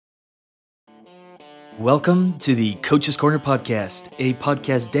Welcome to the Coach's Corner podcast, a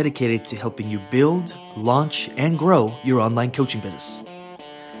podcast dedicated to helping you build, launch, and grow your online coaching business.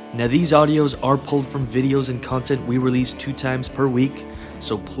 Now, these audios are pulled from videos and content we release 2 times per week,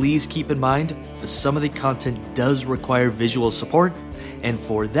 so please keep in mind that some of the content does require visual support, and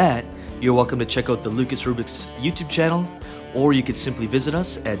for that, you're welcome to check out the Lucas Rubiks YouTube channel, or you could simply visit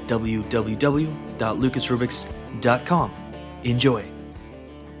us at www.lucasrubiks.com. Enjoy.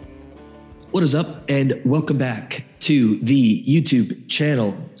 What is up, and welcome back to the YouTube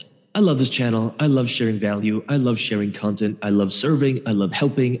channel. I love this channel. I love sharing value. I love sharing content. I love serving. I love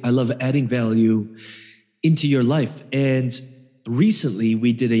helping. I love adding value into your life. And recently,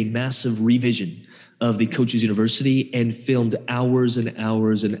 we did a massive revision of the Coaches University and filmed hours and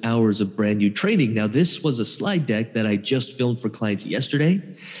hours and hours of brand new training. Now, this was a slide deck that I just filmed for clients yesterday,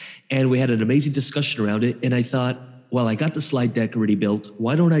 and we had an amazing discussion around it. And I thought, well, I got the slide deck already built.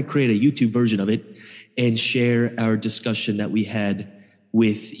 Why don't I create a YouTube version of it and share our discussion that we had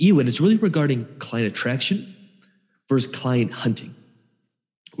with you? And it's really regarding client attraction versus client hunting.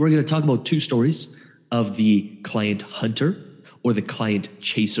 We're going to talk about 2 stories of the client hunter or the client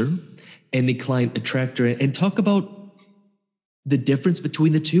chaser and the client attractor, and talk about the difference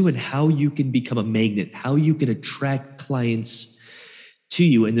between the two and how you can become a magnet, how you can attract clients to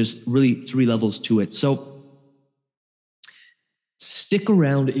you. And there's really 3 levels to it. So stick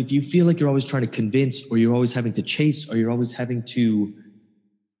around if you feel like you're always trying to convince, or you're always having to chase, or you're always having to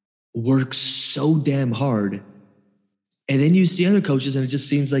work so damn hard. And then you see other coaches and it just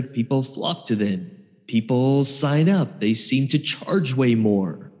seems like people flock to them. People sign up. They seem to charge way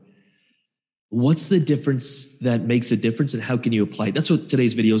more. What's the difference that makes a difference, and how can you apply it? That's what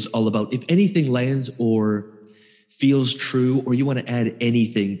today's video is all about. If anything lands or feels true, or you want to add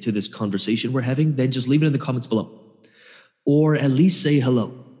anything to this conversation we're having, then just leave it in the comments below. Or at least say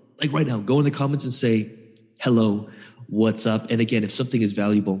hello. Like right now, go in the comments and say, hello, what's up? And again, if something is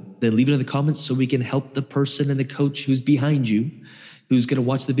valuable, then leave it in the comments so we can help the person and the coach who's behind you, who's going to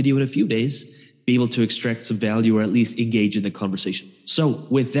watch the video in a few days, be able to extract some value or at least engage in the conversation. So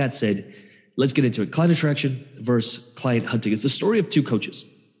with that said, let's get into it. Client attraction versus client hunting. It's the story of 2 coaches.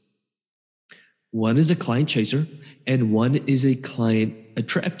 One is a client chaser and one is a client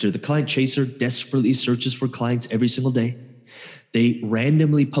attractor. The client chaser desperately searches for clients every single day. They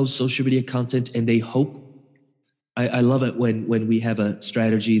randomly post social media content and they hope. I love it when we have a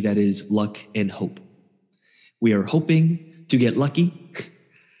strategy that is luck and hope. We are hoping to get lucky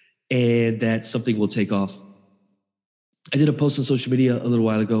and that something will take off. I did a post on social media a little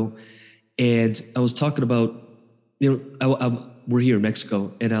while ago, and I was talking about, we're here in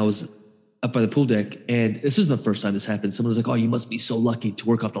Mexico, and I was up by the pool deck, and this isn't the first time this happened. Someone was like, oh, you must be so lucky to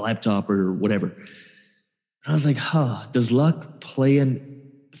work off the laptop or whatever. And I was like, does luck play a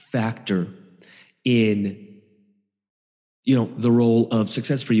factor in, the role of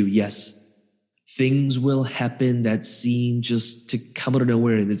success for you? Yes. Things will happen that seem just to come out of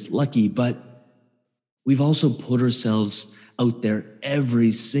nowhere, and it's lucky, but we've also put ourselves out there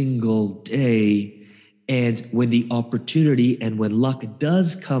every single day. And when the opportunity and when luck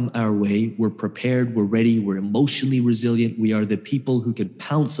does come our way, we're prepared, we're ready, we're emotionally resilient. We are the people who can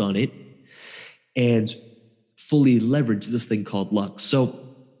pounce on it and fully leverage this thing called luck. So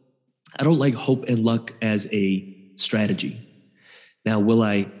I don't like hope and luck as a strategy. Now, will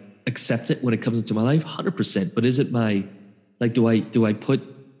I accept it when it comes into my life? 100%. But is it do I put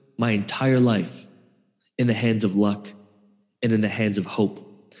my entire life in the hands of luck and in the hands of hope?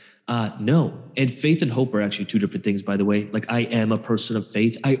 No. And faith and hope are actually 2 different things, by the way. Like, I am a person of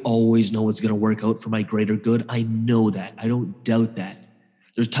faith. I always know it's going to work out for my greater good. I know that. I don't doubt that.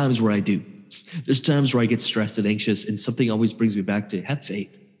 There's times where I do. There's times where I get stressed and anxious, and something always brings me back to have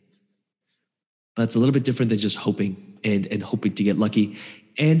faith. But it's a little bit different than just hoping and hoping to get lucky.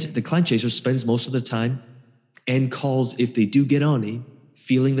 And the client chaser spends most of the time and calls, if they do get on it,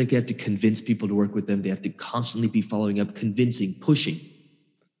 feeling like they have to convince people to work with them. They have to constantly be following up, convincing, pushing.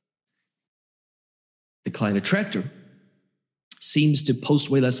 The client attractor seems to post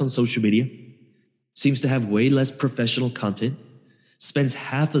way less on social media, seems to have way less professional content, spends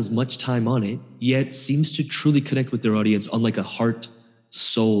half as much time on it, yet seems to truly connect with their audience on like a heart,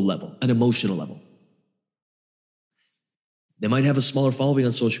 soul level, an emotional level. They might have a smaller following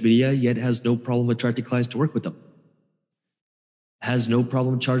on social media, yet has no problem attracting clients to work with them. Has no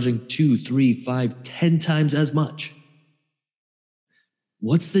problem charging 2, 3, 5, 10 times as much.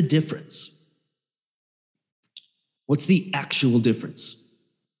 What's the difference? What's the actual difference?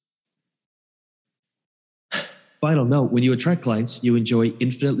 Final note, when you attract clients, you enjoy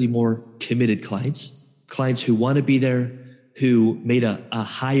infinitely more committed clients who want to be there, who made a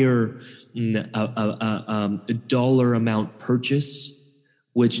higher dollar amount purchase,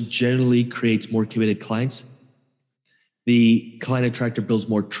 which generally creates more committed clients. The client attractor builds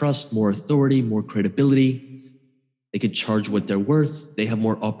more trust, more authority, more credibility. They can charge what they're worth. They have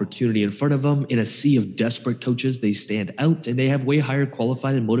more opportunity in front of them. In a sea of desperate coaches, they stand out, and they have way higher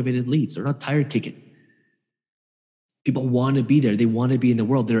qualified and motivated leads. They're not tire kicking. People want to be there. They want to be in the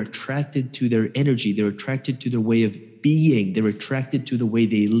world. They're attracted to their energy. They're attracted to their way of being. They're attracted to the way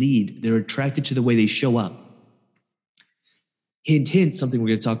they lead. They're attracted to the way they show up. Hint, hint, something we're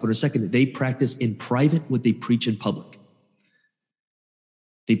going to talk about in a second. They practice in private what they preach in public.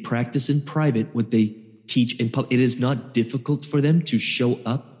 They practice in private what they teach in public. It is not difficult for them to show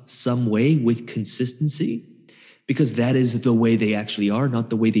up some way with consistency because that is the way they actually are,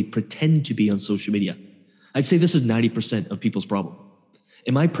 not the way they pretend to be on social media. I'd say this is 90% of people's problem.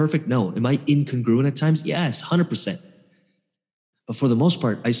 Am I perfect? No. Am I incongruent at times? Yes, 100%. But for the most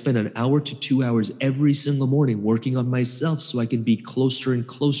part, I spend an hour to 2 hours every single morning working on myself so I can be closer and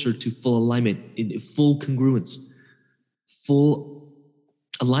closer to full alignment, in full congruence, full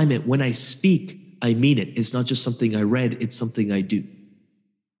alignment. When I speak, I mean it. It's not just something I read, it's something I do.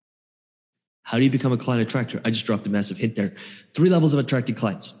 How do you become a client attractor? I just dropped a massive hint there. 3 levels of attracting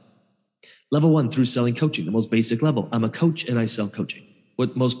clients. Level 1, through selling coaching, the most basic level. I'm a coach and I sell coaching.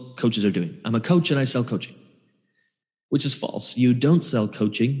 What most coaches are doing. I'm a coach and I sell coaching, which is false. You don't sell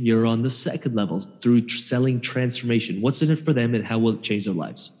coaching. You're on the second level through selling transformation. What's in it for them and how will it change their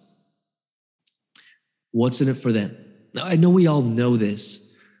lives? What's in it for them? Now, I know we all know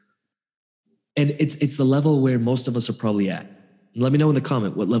this, and it's the level where most of us are probably at. Let me know in the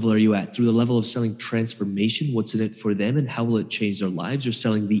comment, what level are you at? Through the level of selling transformation, what's in it for them and how will it change their lives? You're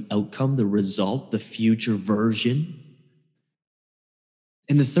selling the outcome, the result, the future version.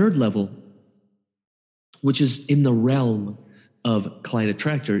 And the third level, which is in the realm of client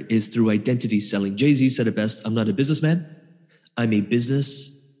attractor, is through identity selling. Jay-Z said it best, I'm not a businessman, I'm a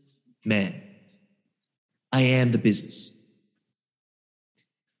business man. I am the business.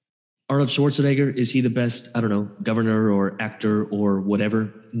 Arnold Schwarzenegger, is he the best, I don't know, governor or actor or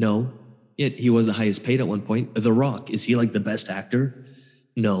whatever? No. Yet he was the highest paid at one point. The Rock, is he like the best actor?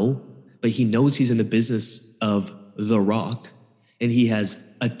 No. But he knows he's in the business of The Rock, and he has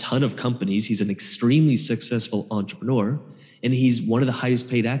a ton of companies. He's an extremely successful entrepreneur, and he's one of the highest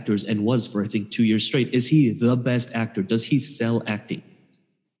paid actors and was for, I think, 2 years straight. Is he the best actor? Does he sell acting?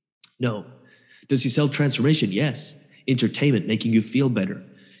 No. Does he sell transformation? Yes. Entertainment, making you feel better.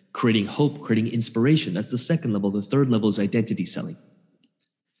 Creating hope, creating inspiration. That's the second level. The third level is identity selling.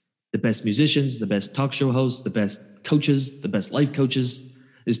 The best musicians, the best talk show hosts, the best coaches, the best life coaches.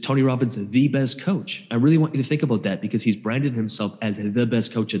 Is Tony Robbins the best coach? I really want you to think about that because he's branded himself as the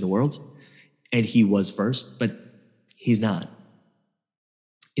best coach in the world. And he was first, but he's not.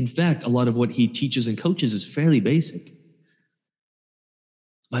 In fact, a lot of what he teaches and coaches is fairly basic.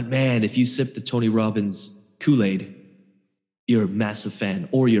 But man, if you sip the Tony Robbins Kool-Aid, you're a massive fan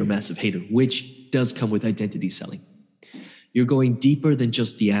or you're a massive hater, which does come with identity selling. You're going deeper than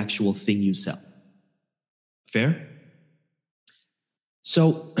just the actual thing you sell. Fair?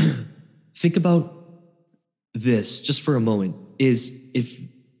 So think about this just for a moment, is if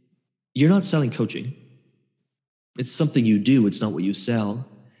you're not selling coaching, it's something you do, it's not what you sell.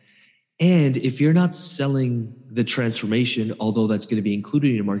 And if you're not selling the transformation, although that's going to be included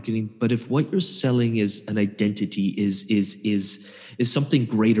in your marketing, but if what you're selling is an identity, is something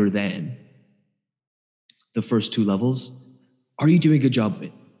greater than the first 2 levels, are you doing a good job of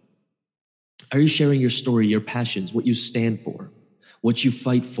it? Are you sharing your story, your passions, what you stand for, what you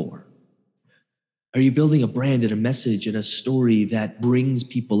fight for? Are you building a brand and a message and a story that brings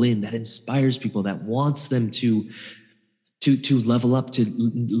people in, that inspires people, that wants them to level up, to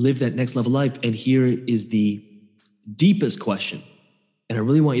live that next level life? And here is the deepest question, and I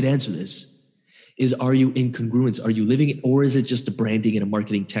really want you to answer this, is are you in congruence? Are you living it, or is it just a branding and a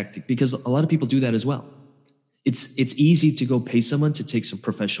marketing tactic? Because a lot of people do that as well. It's easy to go pay someone to take some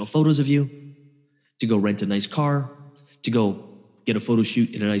professional photos of you, to go rent a nice car, to go get a photo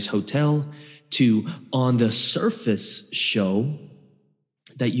shoot in a nice hotel, to on the surface show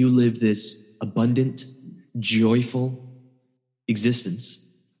that you live this abundant, joyful existence.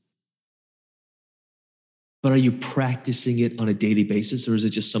 But are you practicing it on a daily basis, or is it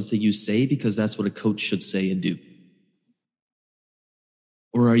just something you say because that's what a coach should say and do?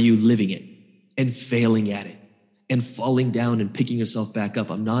 Or are you living it and failing at it and falling down and picking yourself back up?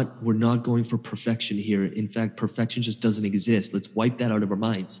 We're not going for perfection here. In fact, perfection just doesn't exist. Let's wipe that out of our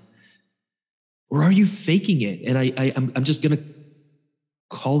minds. Or are you faking it? And I'm just going to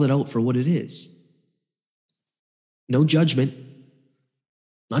call it out for what it is. No judgment.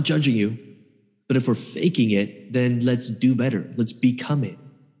 Not judging you. But if we're faking it, then let's do better. Let's become it.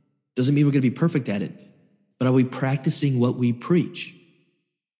 Doesn't mean we're going to be perfect at it. But are we practicing what we preach?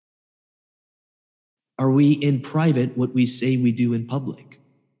 Are we in private what we say we do in public?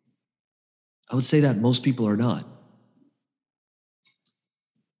 I would say that most people are not.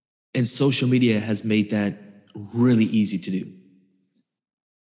 And social media has made that really easy to do.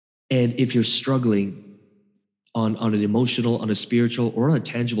 And if you're struggling on an emotional, on a spiritual, or on a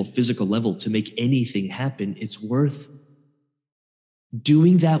tangible physical level to make anything happen, it's worth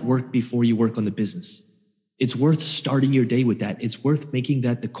doing that work before you work on the business. It's worth starting your day with that. It's worth making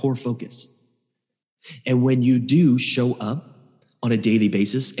that the core focus. And when you do show up on a daily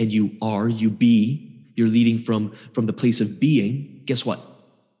basis and you're leading from the place of being, guess what?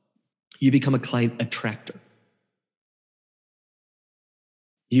 You become a client attractor.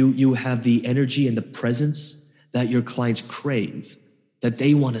 You have the energy and the presence that your clients crave, that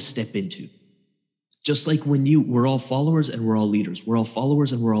they want to step into. Just like when we're all followers and we're all leaders. We're all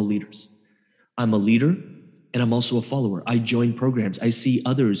followers and we're all leaders. I'm a leader and I'm also a follower. I join programs. I see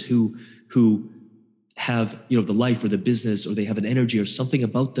others who have, the life or the business, or they have an energy or something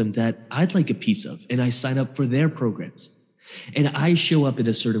about them that I'd like a piece of, and I sign up for their programs. And I show up in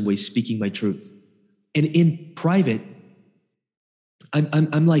a certain way, speaking my truth. And in private,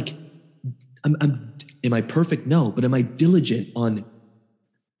 I'm like, am I perfect? No, but am I diligent on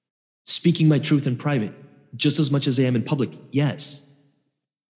speaking my truth in private just as much as I am in public? Yes.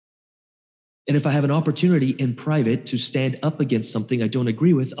 And if I have an opportunity in private to stand up against something I don't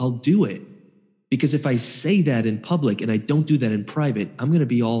agree with, I'll do it. Because if I say that in public and I don't do that in private, I'm going to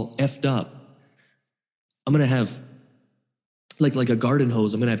be all effed up. I'm going to have like a garden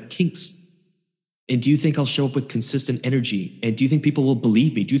hose. I'm going to have kinks. And do you think I'll show up with consistent energy? And do you think people will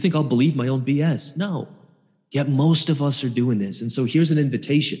believe me? Do you think I'll believe my own BS? No. Yet most of us are doing this. And so here's an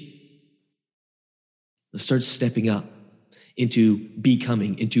invitation. Let's start stepping up into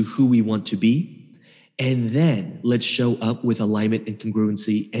becoming, into who we want to be. And then let's show up with alignment and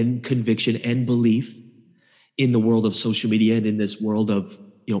congruency and conviction and belief in the world of social media and in this world of,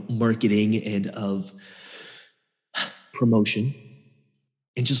 marketing and of promotion.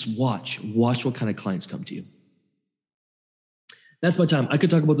 And just watch what kind of clients come to you. That's my time. I could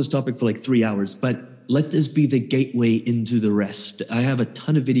talk about this topic for like 3 hours, but let this be the gateway into the rest. I have a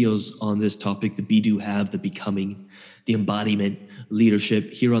ton of videos on this topic, the be, do, have, the becoming, the embodiment,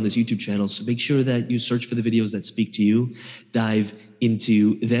 leadership here on this YouTube channel. So make sure that you search for the videos that speak to you, dive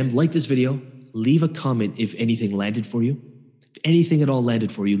into them, like this video, leave a comment if anything landed for you. If anything at all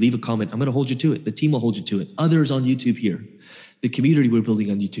landed for you, leave a comment. I'm going to hold you to it. The team will hold you to it. Others on YouTube here, the community we're building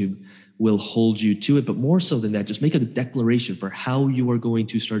on YouTube will hold you to it. But more so than that, just make a declaration for how you are going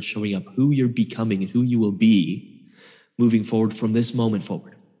to start showing up, who you're becoming, and who you will be moving forward from this moment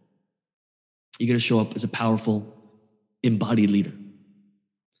forward. You're going to show up as a powerful, embodied leader.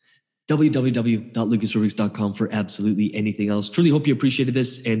 www.lucasrubiks.com for absolutely anything else. Truly hope you appreciated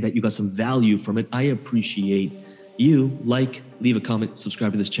this and that you got some value from it. I appreciate you. Leave a comment,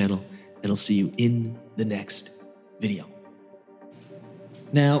 subscribe to this channel, and I'll see you in the next video.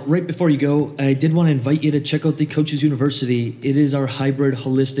 Now, right before you go, I did want to invite you to check out the Coaches University. It is our hybrid,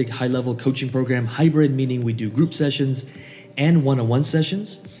 holistic, high-level coaching program. Hybrid meaning we do group sessions and one-on-one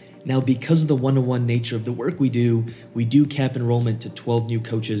sessions. Now, because of the one-on-one nature of the work we do cap enrollment to 12 new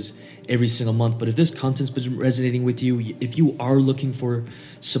coaches every single month. But if this content's been resonating with you, if you are looking for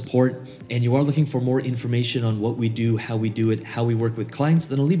support and you are looking for more information on what we do, how we do it, how we work with clients,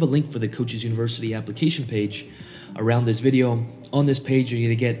 then I'll leave a link for the Coaches University application page around this video. On this page, you're going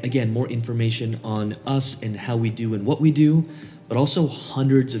to get, again, more information on us and how we do and what we do, but also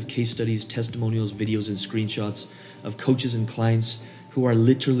hundreds of case studies, testimonials, videos, and screenshots of coaches and clients who are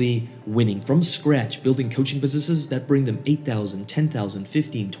literally winning from scratch, building coaching businesses that bring them $8,000, $10,000,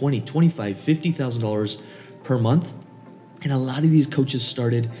 $15,000, $20,000, $25,000, $50,000 per month. And a lot of these coaches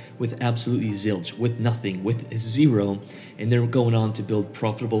started with absolutely zilch, with nothing, with zero, and they're going on to build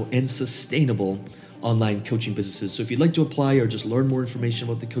profitable and sustainable online coaching businesses. So if you'd like to apply or just learn more information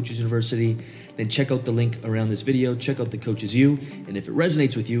about the Coaches University, then check out the link around this video, check out the Coaches U, and if it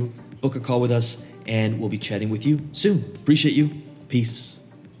resonates with you, book a call with us and we'll be chatting with you soon. Appreciate you. Peace.